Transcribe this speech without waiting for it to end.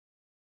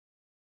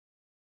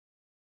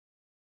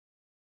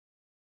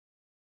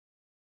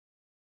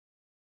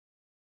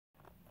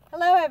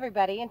Hello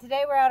everybody, and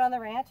today we're out on the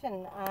ranch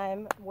and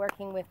I'm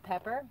working with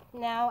Pepper.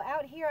 Now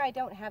out here I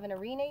don't have an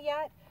arena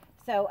yet,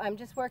 so I'm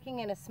just working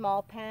in a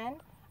small pen.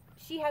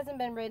 She hasn't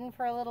been ridden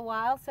for a little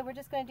while, so we're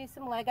just going to do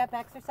some leg up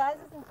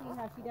exercises and see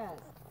how she does.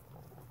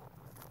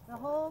 The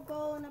whole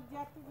goal and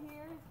objective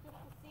here is just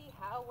to see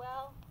how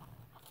well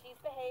she's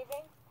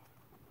behaving.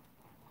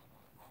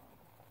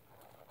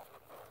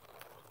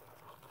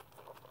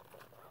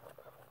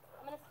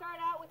 I'm going to start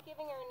out with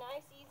giving her a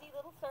nice easy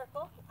little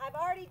circle. I've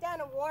already done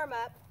a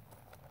warm-up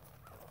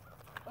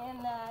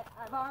in that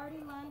I've already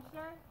lunged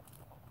her.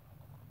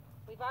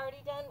 We've already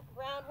done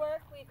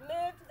groundwork. We've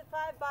moved the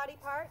 5 body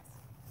parts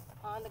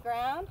on the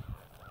ground.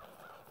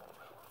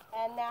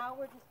 And now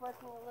we're just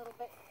working a little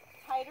bit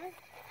tighter.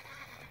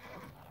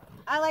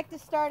 I like to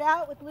start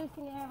out with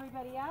loosening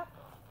everybody up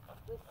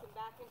with some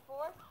back and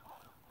forth.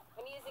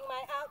 I'm using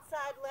my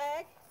outside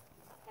leg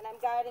and I'm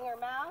guiding her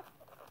mouth.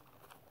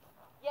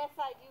 Yes,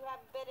 I do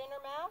have a bit in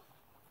her mouth,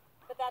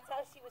 but that's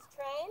how she was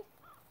trained.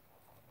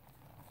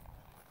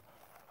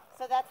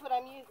 So that's what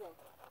I'm using.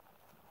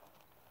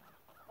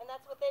 And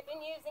that's what they've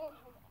been using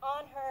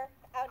on her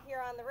out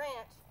here on the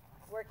ranch,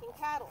 working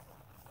cattle.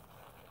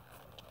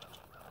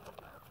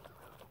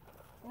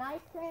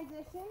 Nice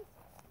transitions.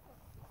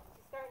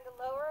 She's starting to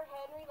lower her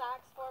head and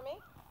relax for me.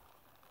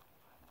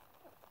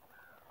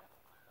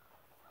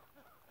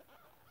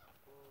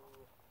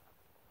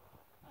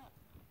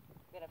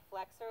 I'm going to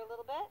flex her a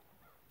little bit.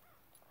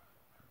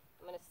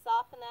 I'm going to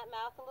soften that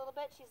mouth a little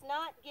bit. She's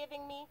not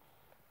giving me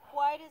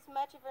quite as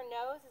much of her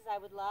nose as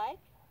I would like.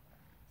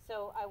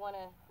 So I want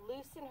to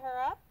loosen her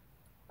up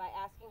by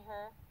asking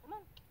her, come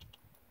on,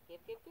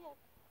 give, give, give.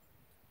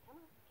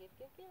 Come on, give,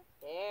 give, give.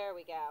 There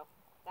we go.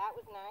 That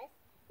was nice.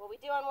 What we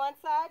do on one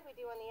side, we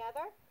do on the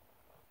other.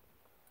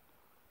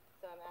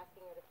 So I'm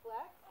asking her to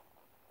flex.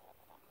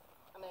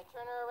 I'm going to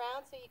turn her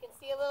around so you can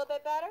see a little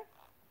bit better.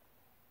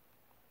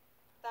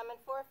 Thumb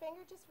and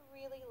forefinger, just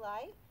really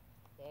light.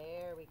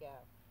 There we go.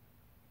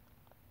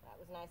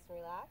 That was nice and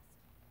relaxed.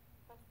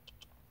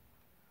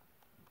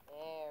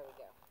 There we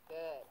go.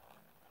 Good.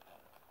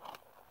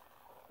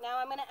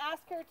 Now I'm going to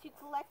ask her to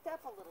collect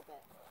up a little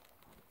bit.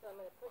 So I'm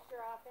going to push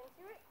her off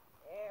into it.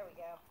 There we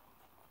go.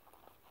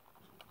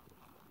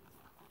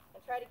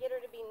 And try to get her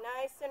to be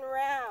nice and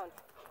round.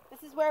 This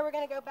is where we're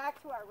going to go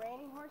back to our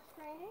reining horse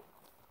training.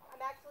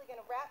 I'm actually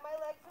going to wrap my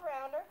legs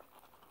around her,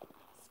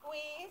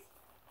 squeeze,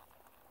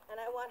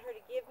 and I want her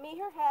to give me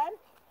her head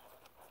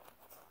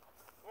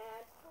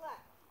and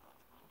collect.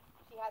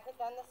 She hasn't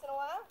done this in a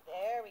while.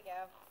 There we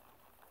go.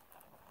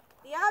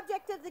 The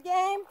object of the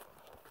game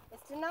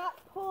is to not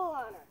pull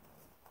on her.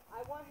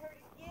 I want her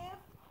to give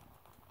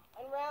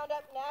and round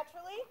up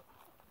naturally.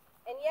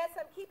 And yes,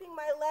 I'm keeping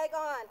my leg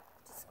on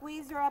to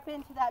squeeze her up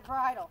into that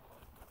bridle.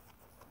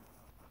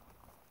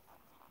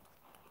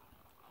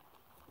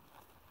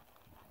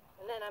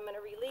 And then I'm going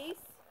to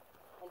release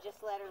and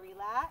just let her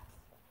relax.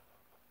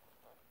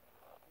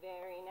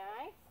 Very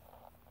nice.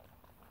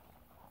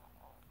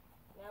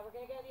 Now we're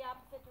going to go the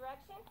opposite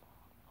direction.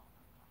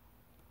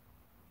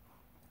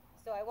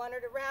 So I want her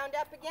to round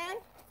up again,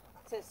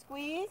 to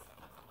squeeze,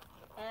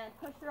 and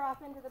push her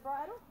off into the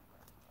bridle.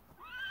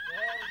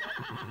 There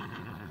we go.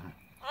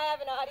 I have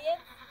an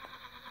audience.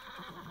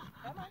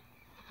 Come on.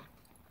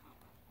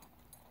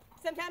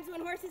 Sometimes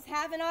when horses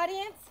have an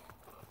audience,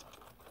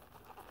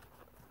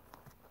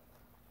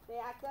 they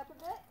act up a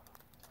bit.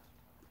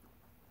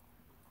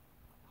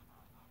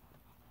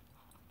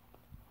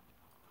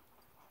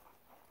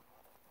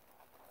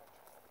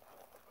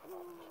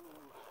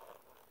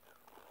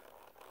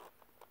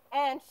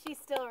 And she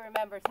still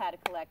remembers how to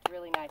collect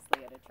really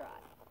nicely at a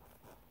trot.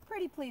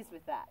 Pretty pleased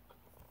with that.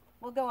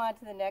 We'll go on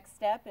to the next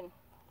step and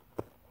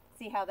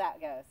see how that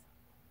goes.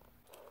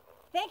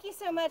 Thank you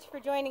so much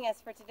for joining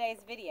us for today's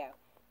video.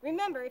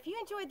 Remember, if you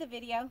enjoyed the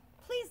video,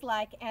 please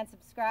like and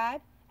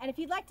subscribe. And if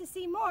you'd like to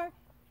see more,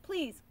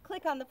 please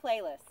click on the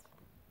playlist.